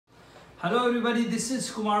Hello everybody, this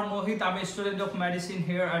is Kumar Mohit. I'm a student of medicine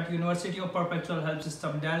here at University of Perpetual Health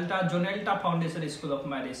System Delta, Jonelta Foundation School of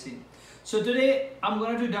Medicine. So today I'm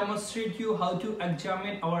going to demonstrate you how to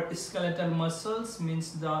examine our skeletal muscles.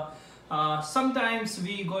 Means the sometimes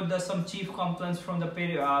we got some chief complaints from the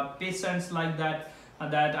patients like that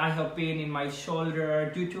I have pain in my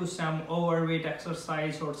shoulder due to some overweight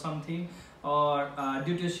exercise or something, or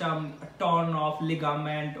due to some torn off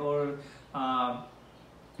ligament or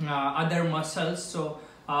other muscles. So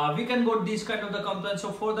we can got these kind of the complaints.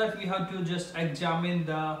 So for that we have to just examine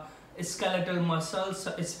the skeletal muscles,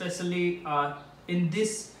 especially in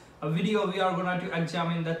this video we are going to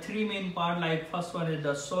examine the three main part. Like first one is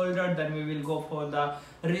the shoulder, then we will go for the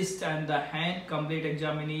wrist and the hand complete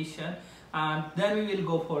examination, and then we will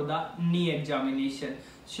go for the knee examination.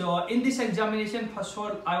 So in this examination, first of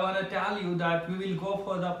all I want to tell you that we will go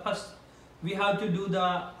for the first, we have to do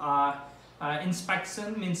the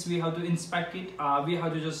inspection. Means we have to inspect it. We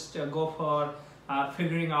have to just go for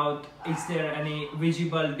figuring out, is there any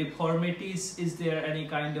visible deformities, is there any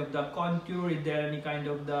kind of the contour, is there any kind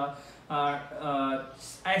of the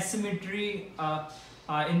asymmetry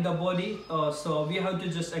in the body. So we have to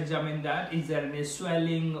just examine that, is there any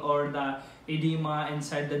swelling or the edema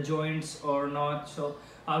inside the joints or not. So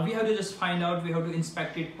we have to just find out, we have to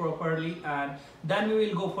inspect it properly, and then we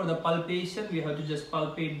will go for the palpation. We have to just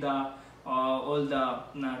palpate the all the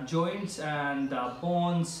joints and the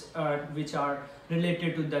bones which are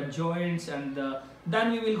related to the joints, and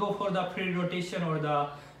then we will go for the free rotation or the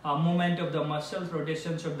movement of the muscles,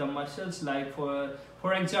 rotations of the muscles. Like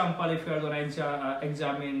for example, if you are going to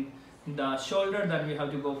examine the shoulder, then we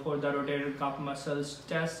have to go for the rotator cuff muscles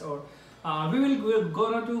test, or we're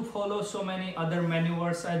gonna to follow so many other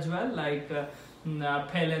maneuvers as well, like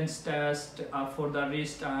PHALEN's test for the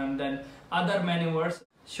wrist, and then other maneuvers.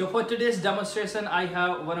 So for today's demonstration I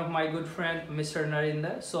have one of my good friend, Mr.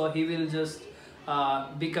 Narinder. So he will just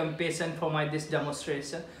become patient for this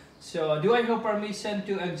demonstration. So do I have permission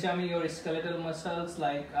to examine your skeletal muscles,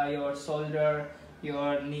 like your shoulder,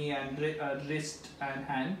 your knee and wrist and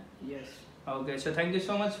hand? Yes. Okay, so thank you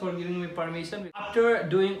so much for giving me permission. After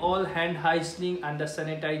doing all hand hygiene and the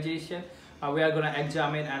sanitization, we are gonna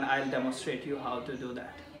examine and I'll demonstrate you how to do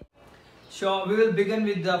that. So we will begin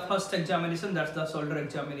with the first examination, that's the shoulder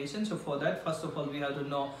examination. So for that, first of all we have to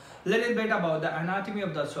know a little bit about the anatomy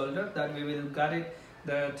of the shoulder. That we will get it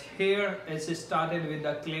that here is started with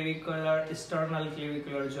the clavicular, sternal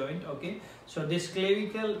clavicular joint. Okay, so this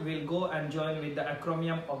clavicle will go and join with the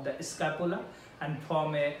acromion of the scapula and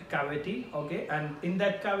form a cavity. Okay, and in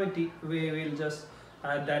that cavity we will just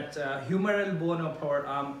that humeral bone of our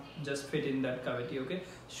arm just fit in that cavity. Okay,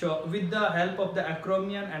 so with the help of the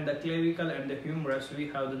acromion and the clavicle and the humerus, we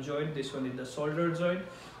have the joint. This one is the shoulder joint.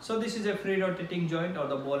 So this is a free rotating joint or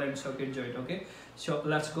the ball and socket joint. Okay, so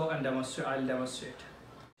let's go and demonstrate. I'll demonstrate.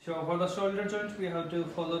 So for the shoulder joint we have to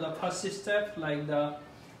follow the first step, like the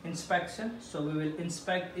inspection. So we will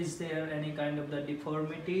inspect, is there any kind of the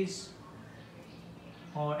deformities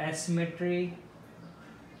or asymmetry,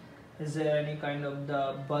 is there any kind of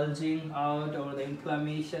the bulging out or the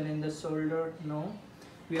inflammation in the shoulder? No.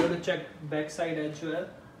 We have to check backside as well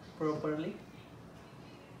properly.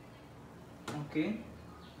 Okay,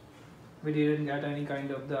 we didn't get any kind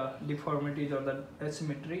of the deformities or the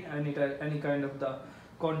asymmetry, any kind of the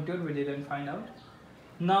contour we didn't find out.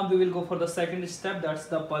 Now we will go for the second step, that's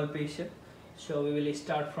the palpation. So we will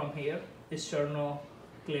start from here,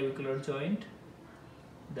 sternoclavicular joint,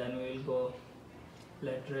 then we will go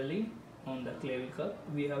laterally on the clavicle.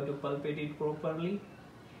 We have to palpate it properly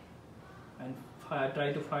and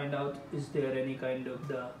try to find out, is there any kind of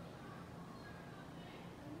the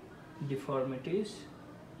deformities.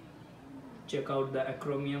 Check out the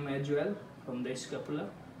acromion as well from the scapula.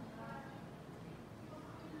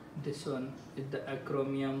 This one is the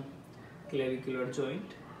acromion clavicular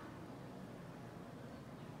joint.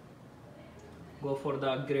 Go for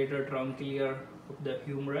the greater truncular of the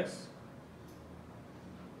humerus.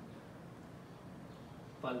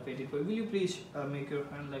 Palpate it. Will you please make your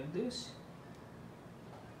hand like this?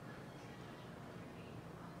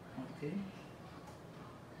 Okay.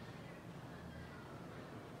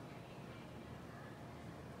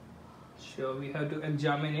 So we have to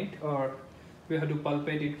examine it, or we have to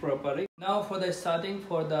palpate it properly. Now for the starting,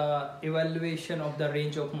 for the evaluation of the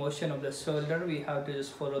range of motion of the shoulder, we have to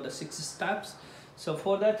just follow the 6 steps. So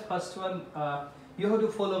for that, first one, you have to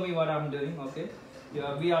follow me what I'm doing. Okay,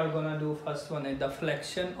 yeah, we are gonna do first one is the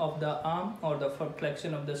flexion of the arm or the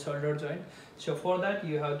flexion of the shoulder joint. So for that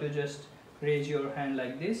you have to just raise your hand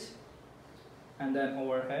like this and then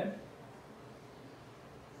overhead.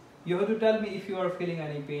 You have to tell me if you are feeling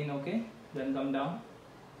any pain. Okay, then come down.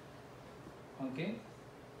 Okay,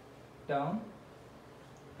 down.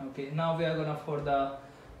 Okay, now we are gonna for the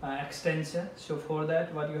extension. So for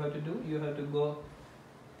that, what you have to do, you have to go,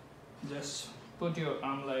 just put your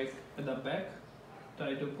arm like at the back,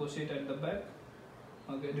 try to push it at the back.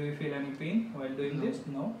 Okay, do you feel any pain while doing this?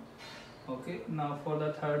 No. Okay, now for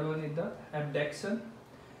the third one is the abduction.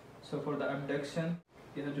 So for the abduction,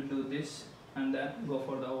 you have to do this and then go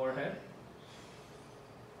for the overhead.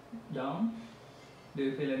 Down. Do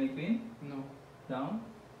you feel any pain? No. Down.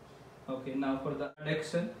 Okay, now for the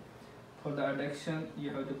adduction. For the adduction, you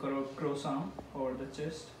have to cross arm over the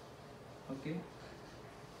chest. Okay.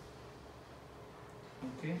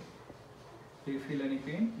 Okay. Do you feel any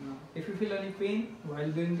pain? No. If you feel any pain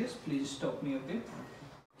while doing this, please stop me. Okay.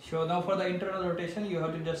 So now for the internal rotation, you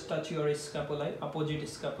have to just touch your scapulae, opposite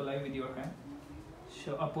scapulae with your hand.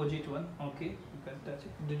 So opposite one. Okay. You can touch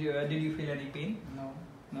it. Did you feel any pain? No.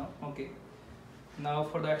 No. Okay. Now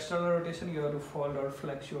for the external rotation, you have to fold or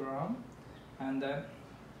flex your arm and then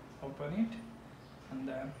open it and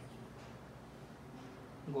then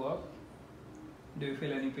go up. Do you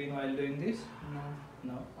feel any pain while doing this? No.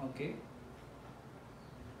 No. Okay.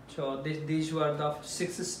 So these were the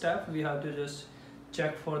 6 steps. We have to just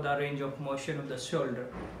check for the range of motion of the shoulder.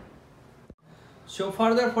 So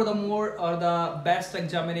further, for the more or the best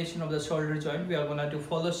examination of the shoulder joint, we are going to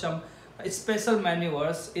follow some special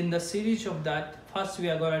maneuvers. In the series of that, first we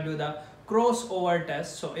are going to do the crossover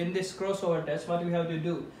test. So in this crossover test, what we have to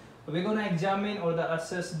do, we're going to examine or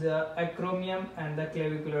assess the acromion and the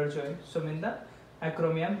clavicular joint. So in the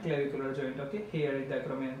acromion clavicular joint. Okay, here is the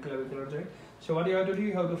acromion clavicular joint. So what you have to do,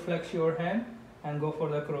 you have to flex your hand and go for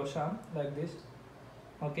the cross arm like this.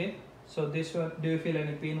 Okay, so this one, do you feel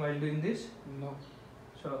any pain while doing this? No.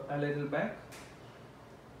 So a little back.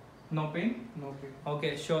 No pain? No pain.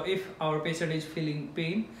 Okay, so if our patient is feeling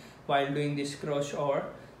pain while doing this crossover,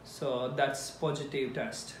 so that's positive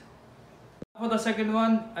test. For the second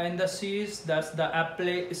one in the series, that's the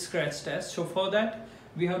APLEY scratch test. So for that,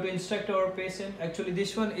 we have to instruct our patient. Actually,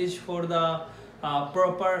 this one is for the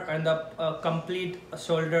proper and the complete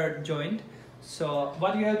shoulder joint. So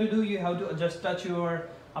what you have to do, you have to just touch your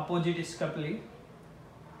opposite scapulae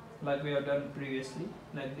like we have done previously,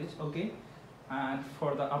 like this. Okay, and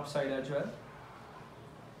for the upside as well.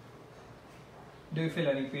 Do you feel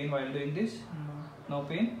any pain while doing this? No. No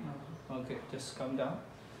pain? No. Okay, just come down.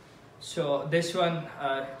 So this one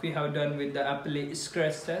we have done with the APLEY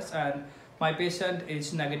scratch test, and my patient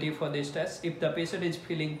is negative for this test. If the patient is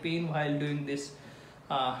feeling pain while doing this,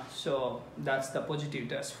 so that's the positive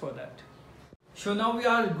test for that. So now we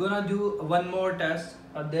are gonna do one more test.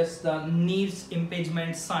 That's the NEER's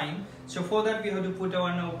impingement sign. So for that, we have to put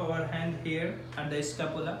one of our hand here at the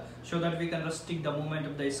scapula so that we can restrict the movement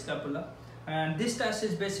of the scapula. And this test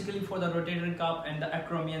is basically for the rotator cuff and the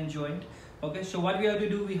acromion joint. Okay, so what we have to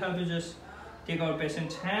do, we have to just take our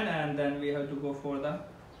patient's hand and then we have to go for the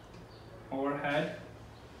overhead.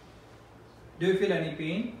 Do you feel any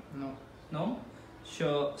pain? No. No.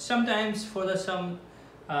 So sometimes for the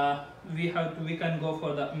we can go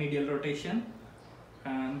for the medial rotation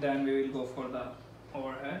and then we will go for the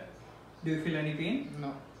overhead. Do you feel any pain?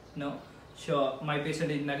 No. No. So my patient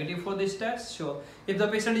is negative for this test. So if the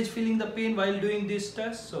patient is feeling the pain while doing this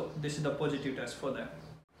test, so this is the positive test for them.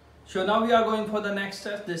 So now we are going for the next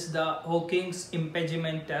test. This is the HAWKINS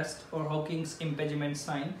impingement test or HAWKINS impingement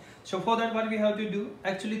sign. So for that, what we have to do,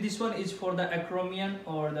 actually this one is for the acromion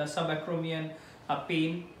or the subacromion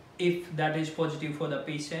pain, if that is positive for the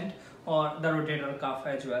patient, or the rotator cuff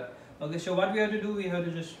as well. Okay, so what we have to do, we have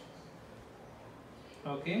to just,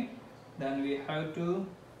 okay, then we have to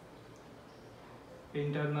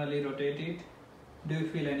internally rotate it. Do you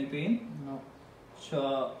feel any pain? No.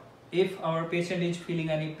 So if our patient is feeling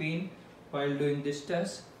any pain while doing this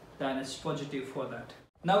test, then it's positive for that.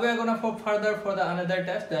 Now we are gonna go further for the another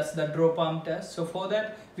test, that's the drop arm test. So for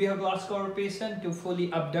that, we have to ask our patient to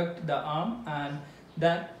fully abduct the arm and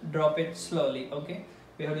then drop it slowly. Okay,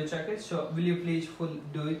 we have to check it. So will you please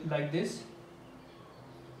do it like this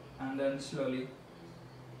and then slowly.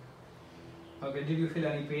 Okay, did you feel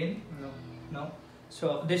any pain? No. No.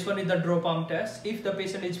 So this one is the drop arm test. If the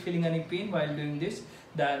patient is feeling any pain while doing this,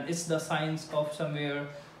 then it's the signs of somewhere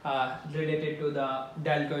related to the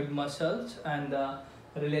deltoid muscles and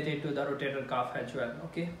related to the rotator cuff as well.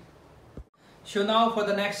 Okay, so now for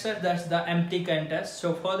the next test, that's the empty can test.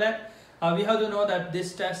 So for that, we have to know that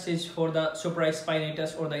this test is for the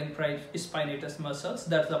supraspinatus or the infraspinatus muscles.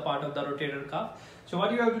 That's the part of the rotator cuff. So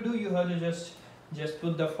what you have to do, you have to just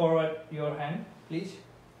put the forward your hand, please,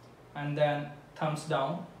 and then thumbs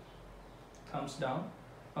down,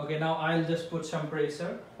 Okay, now I'll just put some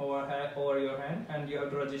pressure over your hand and you have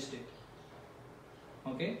to resist it.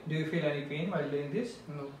 Okay, do you feel any pain while doing this?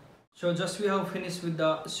 No. So just we have finished with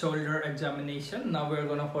the shoulder examination. Now we're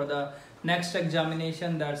gonna for the next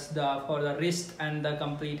examination, that's for the wrist and the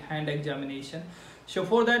complete hand examination. So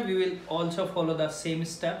for that we will also follow the same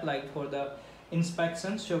step like for the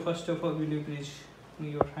inspection. So first of all, will you please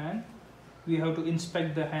move your hand? We have to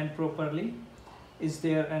inspect the hand properly. Is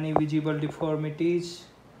there any visible deformities?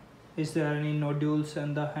 Is there any nodules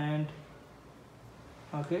in the hand?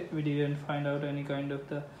 Okay, we didn't find out any kind of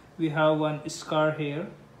we have one scar here.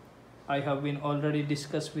 I have been already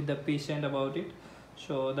discussed with the patient about it,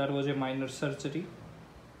 so that was a minor surgery.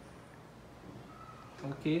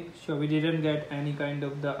 Okay, so we didn't get any kind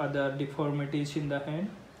of the other deformities in the hand.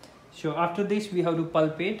 So after this we have to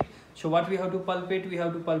palpate. So what we have to palpate? We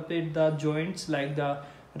have to palpate the joints like the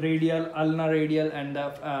radial, ulnar radial and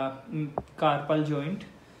the carpal joint.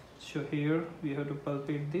 So here we have to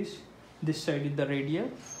palpate this side is the radial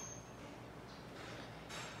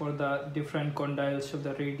for the different condyles of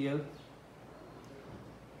the radial,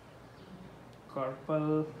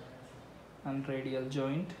 carpal and radial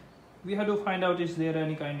joint. We have to find out is there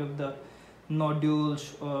any kind of the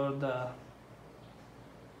nodules or the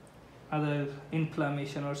other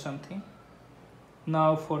inflammation or something.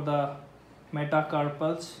 Now for the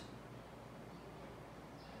metacarpals,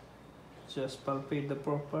 just palpate the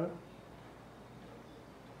proper.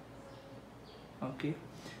 Okay,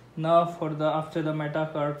 now for the after the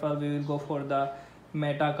metacarpal we will go for the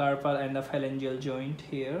metacarpal and the phalangeal joint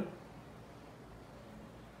here.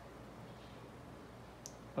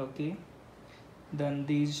 Okay, then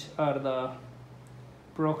these are the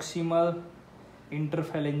proximal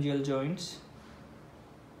interphalangeal joints.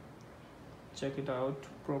 Check it out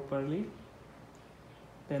properly.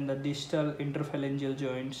 Then the distal interphalangeal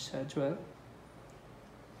joints as well.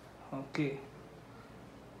 Okay,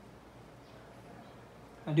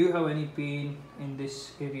 and do you have any pain in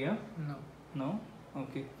this area? No. No?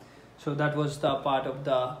 Okay, so that was the part of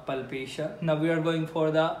the palpation. Now we are going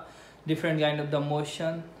for the different kind of the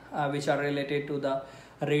motion which are related to the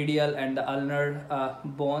radial and the ulnar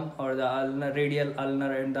bone, or the ulnar, radial,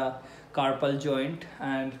 ulnar and the carpal joint.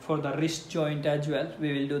 And for the wrist joint as well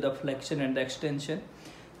we will do the flexion and the extension,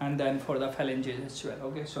 and then for the phalanges as well.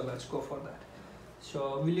 Okay, so let's go for that.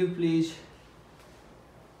 So will you please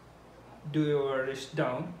do your wrist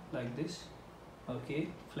down like this. Okay,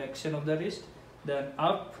 flexion of the wrist, then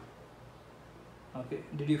up. Okay,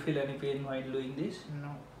 did you feel any pain while doing this?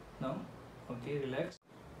 No. No? Okay, relax.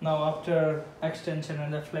 Now after extension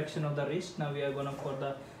and the flexion of the wrist, now we are gonna for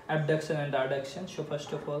the abduction and adduction. So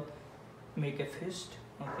first of all, make a fist.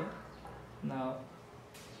 Okay, now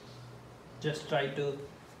just try to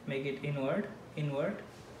make it inward.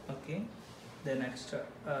 Okay, then extra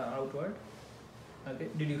outward. Okay,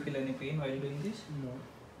 did you feel any pain while doing this? No.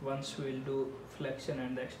 Once we will do flexion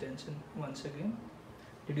and extension once again.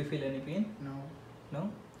 Did you feel any pain? No.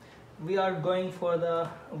 No? We are going for the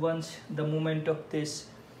once the movement of this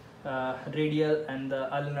radial and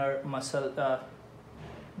the ulnar muscle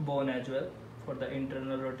bone as well for the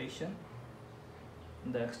internal rotation,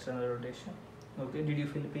 the external rotation. Okay, did you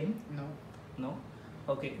feel pain? No. No?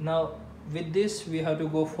 Okay, now with this we have to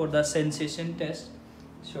go for the sensation test.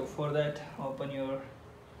 So for that, open your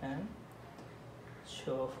hand.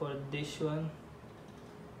 So for this one,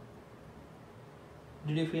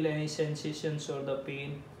 did you feel any sensations or the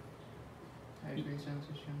pain? I feel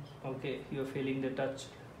sensations. Okay, you're feeling the touch.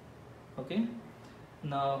 Okay,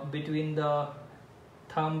 now between the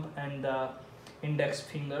thumb and the index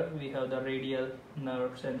finger we have the radial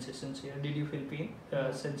nerve sensations here. Did you feel pain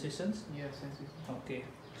sensations? Yes, sensations. Okay,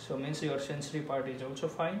 so means your sensory part is also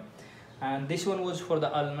fine. And this one was for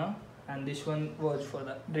the ulnar and this one was for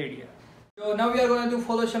the radial. So now we are going to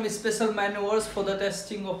follow some special maneuvers for the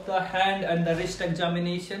testing of the hand and the wrist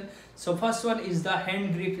examination. So first one is the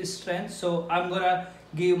hand grip strength. So I'm gonna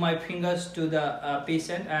give my fingers to the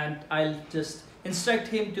patient and I'll just instruct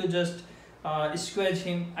him to just squeeze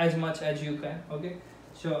him as much as you can. Okay,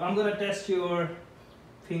 so I'm gonna test your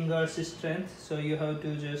fingers strength. So you have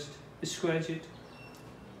to just squeeze it,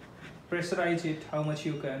 pressurize it how much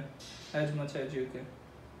you can, as much as you can.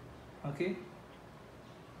 Okay.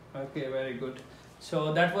 Okay, very good.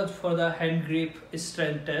 So that was for the hand grip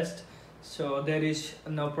strength test. So there is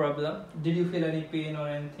no problem. Did you feel any pain or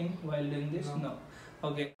anything while doing this? No.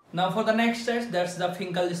 Okay. Now for the next test, that's the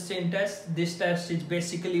Finkelstein test. This test is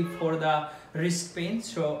basically for the wrist pain.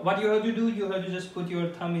 So what you have to do, you have to just put your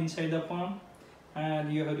thumb inside the palm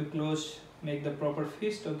and you have to close, make the proper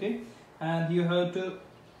fist. Okay, and you have to,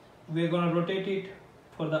 we're gonna rotate it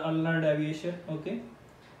for the ulnar deviation. Okay,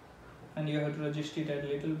 and you have to adjust it a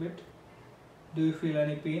little bit. Do you feel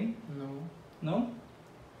any pain? No. No?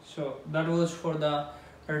 So that was for the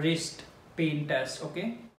wrist pain test,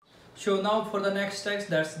 okay? So now for the next test,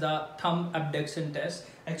 that's the thumb abduction test.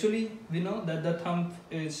 Actually, we know that the thumb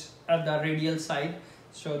is at the radial side,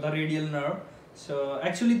 so the radial nerve. So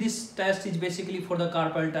actually this test is basically for the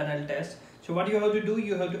carpal tunnel test. So what you have to do,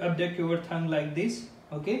 you have to abduct your thumb like this,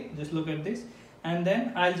 okay? Just look at this. And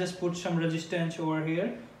then I'll just put some resistance over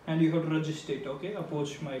here and you have to resist it, okay?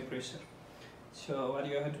 Oppose my pressure. So what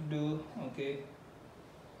you have to do, okay?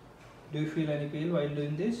 Do you feel any pain while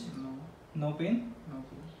doing this? No. No pain? No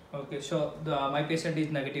pain. Okay, so my patient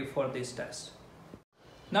is negative for this test.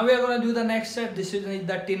 Now we are going to do the next step. This is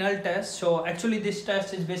the TINEL test. So actually this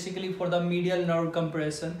test is basically for the medial nerve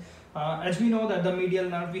compression. As we know that the medial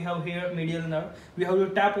nerve, we have here medial nerve. We have to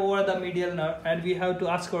tap over the medial nerve and we have to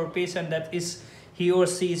ask our patient that is he or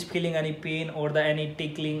she is feeling any pain or the any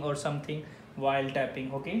tickling or something while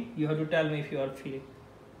tapping, okay? You have to tell me if you are feeling.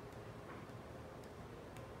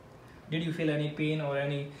 Did you feel any pain or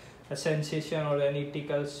any sensation or any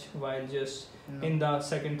tickles while just in the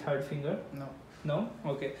second, third finger? No. No?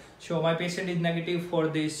 Okay. So my patient is negative for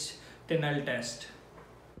this TINEL test.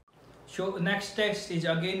 So next test is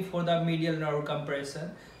again for the medial nerve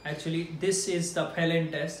compression. Actually this is the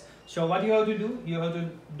PHALEN test. So what you have to do, you have to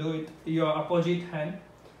do it your opposite hand,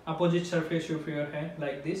 opposite surface of your hand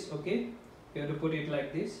like this, okay? You have to put it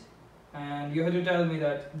like this and you have to tell me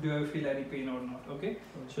that do you feel any pain or not, okay?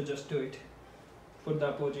 So just do it. Put the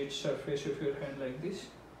opposite surface of your hand like this,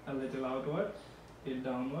 a little outward, it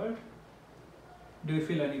downward. Do you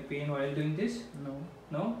feel any pain while doing this? No.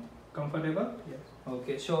 No? Comfortable? Yes.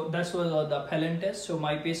 Okay, so that was the PHALEN test. So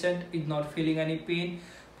my patient is not feeling any pain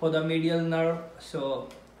for the medial nerve. So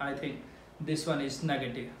I think this one is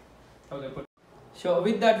negative. Okay. So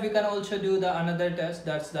with that we can also do the another test.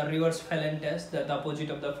 That's the reverse PHALEN test. The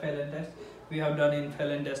opposite of the PHALEN test. We have done in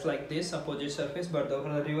PHALEN test like this, opposite surface. But for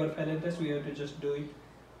the reverse PHALEN test we have to just do it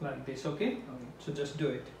like this. Okay. So just do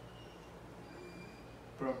it.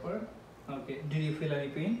 Proper. Okay. Did you feel any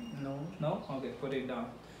pain? No. No? Okay, put it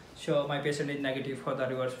down. So my patient is negative for the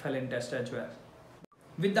reverse PHALEN test as well.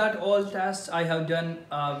 With that all tests I have done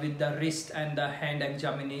with the wrist and the hand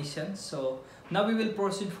examination. So now we will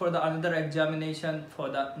proceed for the another examination for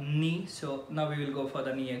the knee. So now we will go for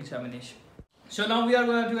the knee examination. So now we are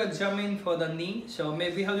going to examine for the knee. So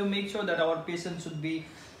we have to make sure that our patient should be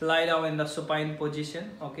lie down in the supine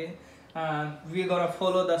position. Okay. We are going to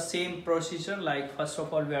follow the same procedure. Like first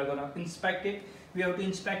of all we are going to inspect it. We have to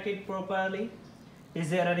inspect it properly. Is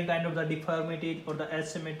there any kind of the deformity or the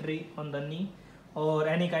asymmetry on the knee or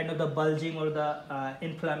any kind of the bulging or the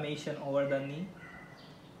inflammation over the knee?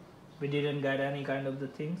 We didn't get any kind of the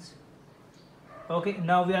things. Okay,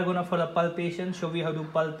 now we are gonna for the palpation. So we have to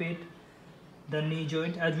palpate the knee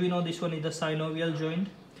joint. As we know, this one is the synovial joint.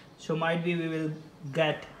 So might be we will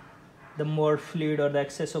get the more fluid or the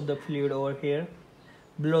excess of the fluid over here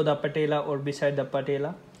below the patella or beside the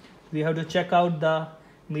patella. We have to check out the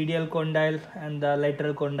medial condyle and the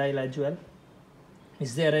lateral condyle as well.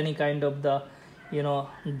 Is there any kind of the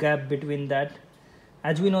gap between that?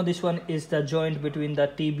 As we know, this one is the joint between the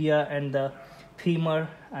tibia and the femur,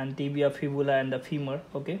 and tibia, fibula and the femur.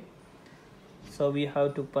 Okay, so we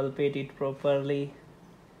have to palpate it properly.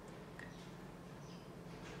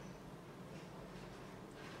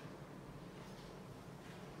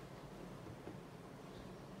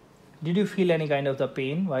 Did you feel any kind of the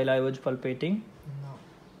pain while I was palpating?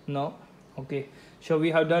 No. Okay, so we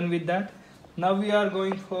have done with that. Now we are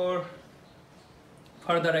going for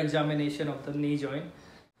further examination of the knee joint.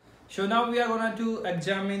 So now we are going to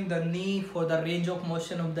examine the knee for the range of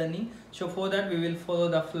motion of the knee. So for that we will follow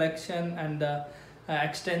the flexion and the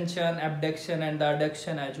extension, abduction and the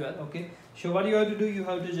adduction as well. Okay, so what you have to do, you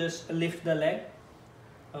have to just lift the leg.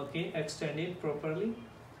 Okay, extend it properly.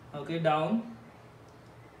 Okay, down.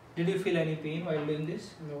 Did you feel any pain while doing this?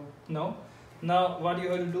 No. No. Now what you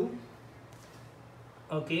have to do?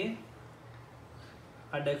 Okay,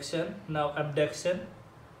 adduction, now abduction.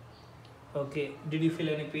 Okay, did you feel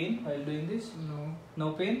any pain while doing this? No.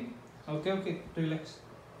 No pain? Okay, relax.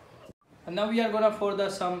 And now we are gonna for the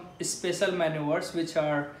some special maneuvers which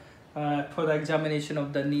are for the examination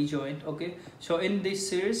of the knee joint. Okay, so in this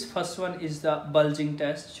series, first one is the bulging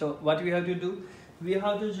test. So what we have to do, we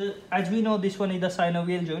have to just, as we know, this one is the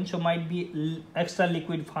synovial joint, so might be extra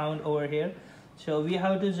liquid found over here. So we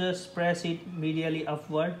have to just press it medially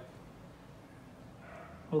upward.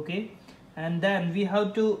 Okay, and then we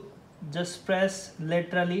have to just press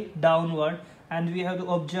laterally downward, and we have to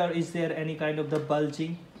observe is there any kind of the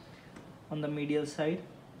bulging on the medial side.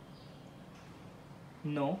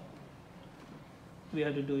 No. we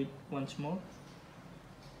have to do it once more.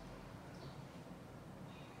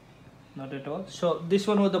 Not at all. So this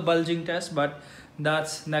one was the bulging test, but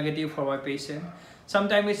that's negative for my patient.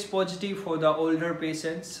 Sometimes it's positive for the older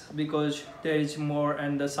patients because there is more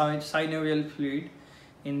and the synovial fluid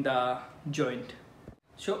in the joint.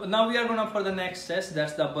 So now we are gonna for the next test,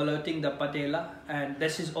 that's the ballotting the patella, and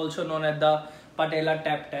this is also known as the patella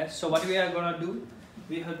tap test. So what we are gonna do,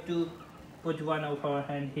 we have to put one of our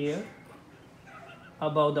hand here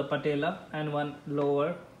above the patella and one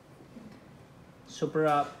lower,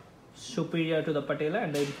 superior to the patella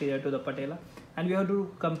and the inferior to the patella, and we have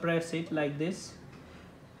to compress it like this.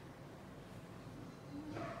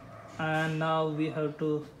 And now we have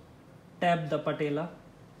to tap the patella.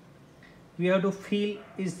 We have to feel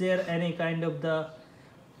is there any kind of the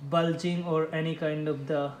bulging or any kind of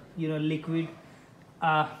the liquid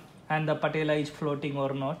and the patella is floating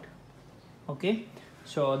or not. Okay,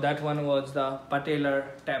 so that one was the patellar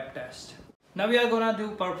tap test. Now we are gonna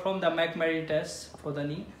perform the MCMURRAY test for the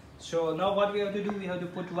knee. So now what we have to do, we have to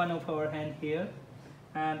put one of our hand here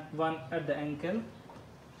and one at the ankle,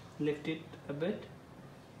 lift it a bit.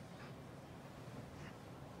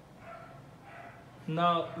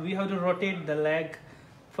 Now we have to rotate the leg.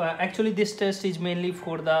 Actually this test is mainly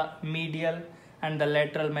for the medial and the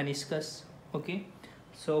lateral meniscus. Okay,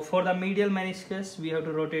 so for the medial meniscus we have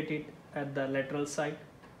to rotate it at the lateral side.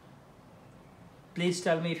 Please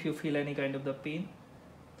tell me if you feel any kind of the pain.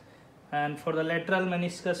 And for the lateral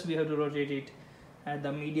meniscus we have to rotate it at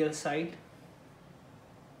the medial side.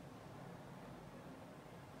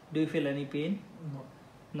 Do you feel any pain? No.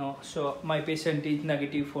 No. So my patient is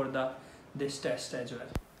negative for this test as well.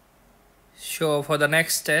 So for the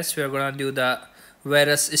next test we are gonna do the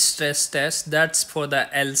VARUS stress test. That's for the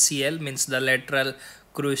LCL, means the lateral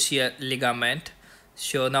cruciate ligament.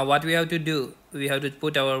 So now what we have to do, we have to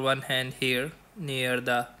put our one hand here near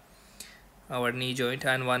our knee joint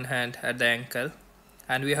and one hand at the ankle,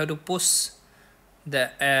 and we have to push the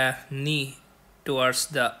knee towards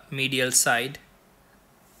the medial side.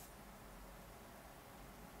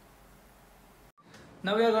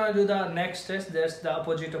 Now we are going to do the next test. That's the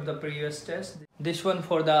opposite of the previous test. This one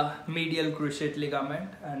for the medial cruciate ligament,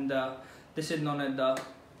 and this is known as the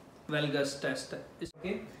VALGUS test.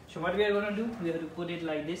 Okay, so what we are going to do, we have to put it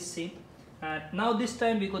like this, see, and now this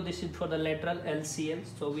time because this is for the lateral LCL,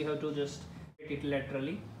 so we have to just take it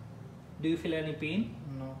laterally. Do you feel any pain?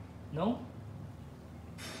 No. No?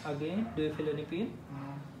 Again, do you feel any pain?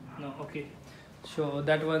 No. No. Okay, so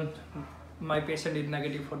that one my patient is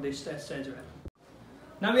negative for this test as well.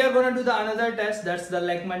 Now we are going to do the another test, that's the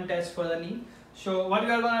LACHMAN test for the knee. So what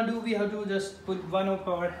we are going to do, we have to just put one of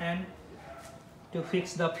our hand to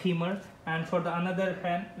fix the femur, and for the another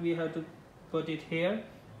hand we have to put it here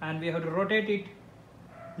and we have to rotate it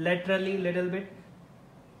laterally little bit.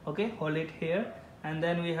 Okay, hold it here, and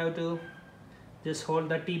then we have to just hold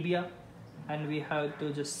the tibia and we have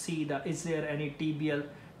to just see is there any tibial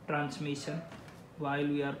transmission while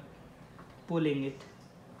we are pulling it.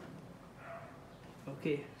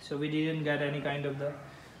 Okay, so we didn't get any kind of the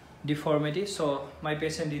deformity, so my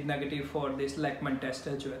patient is negative for this LACHMAN test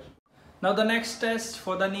as well. Now the next test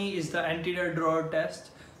for the knee is the anterior drawer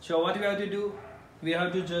test. So what we have to do, we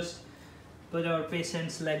have to just put our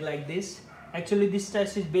patient's leg like this. Actually this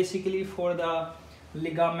test is basically for the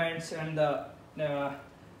ligaments and the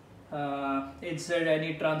is there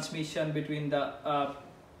any transmission between the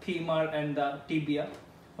femur and the tibia.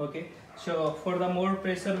 Okay, so for the more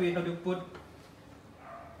pressure we have to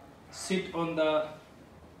sit on the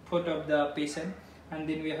foot of the patient, and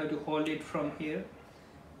then we have to hold it from here,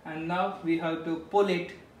 and now we have to pull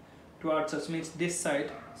it towards us, means this side.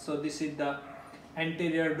 So this is the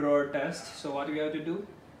anterior drawer test. So what we have to do,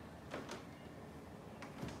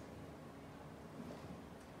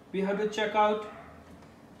 we have to check out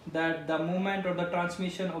that the movement or the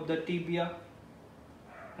transmission of the tibia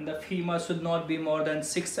and the femur should not be more than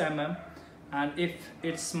 6 mm, and if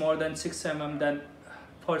it's more than 6 mm then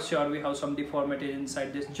for sure we have some deformity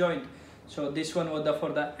inside this joint. So this one was for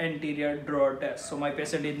the anterior drawer test. So my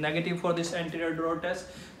patient is negative for this anterior drawer test.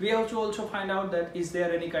 We have to also find out that is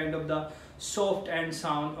there any kind of the soft end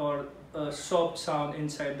sound or soft sound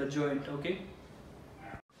inside the joint. Okay,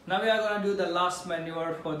 now we are going to do the last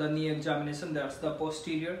maneuver for the knee examination, that's the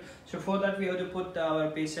posterior. So for that we have to put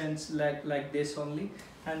our patient's leg like this only,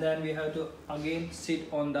 and then we have to again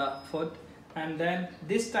sit on the foot, and then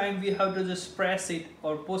this time we have to just press it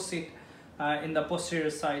or push it in the posterior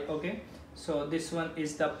side. Okay, so this one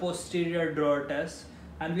is the posterior drawer test,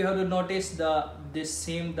 and we have to notice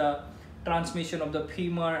the transmission of the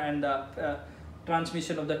femur and the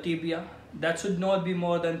transmission of the tibia. That should not be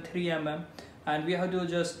more than 3 mm, and we have to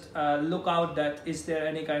just look out that is there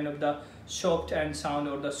any kind of the soft end sound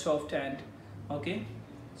or the soft end. Okay,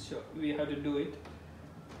 so we have to do it.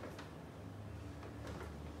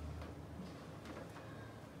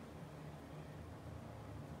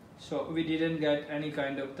 So we didn't get any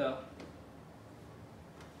kind of the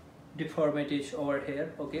deformities over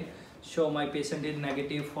here. Okay, so my patient is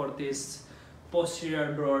negative for this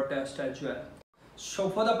posterior drawer test as well. So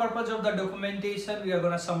for the purpose of the documentation, we are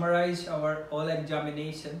going to summarize our whole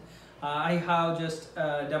examination. I have just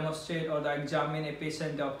demonstrated or examined a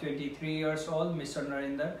patient of 23 years old, Mr.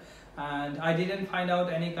 Narendra, and I didn't find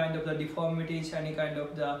out any kind of the deformities, any kind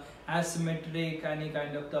of the asymmetric, any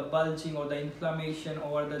kind of the bulging or the inflammation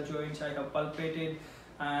over the joints. I have palpated,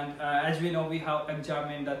 and as we know, we have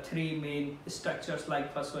examined the three main structures,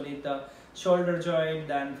 like first one is the shoulder joint,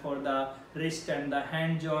 then for the wrist and the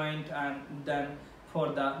hand joint, and then for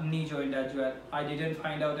the knee joint as well. I didn't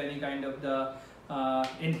find out any kind of the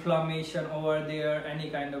inflammation over there, any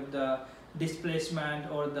kind of the displacement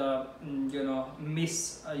or the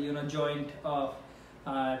joint of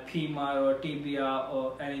femur or tibia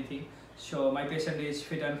or anything. So my patient is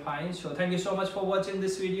fit and fine. So thank you so much for watching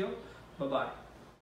this video. Bye bye.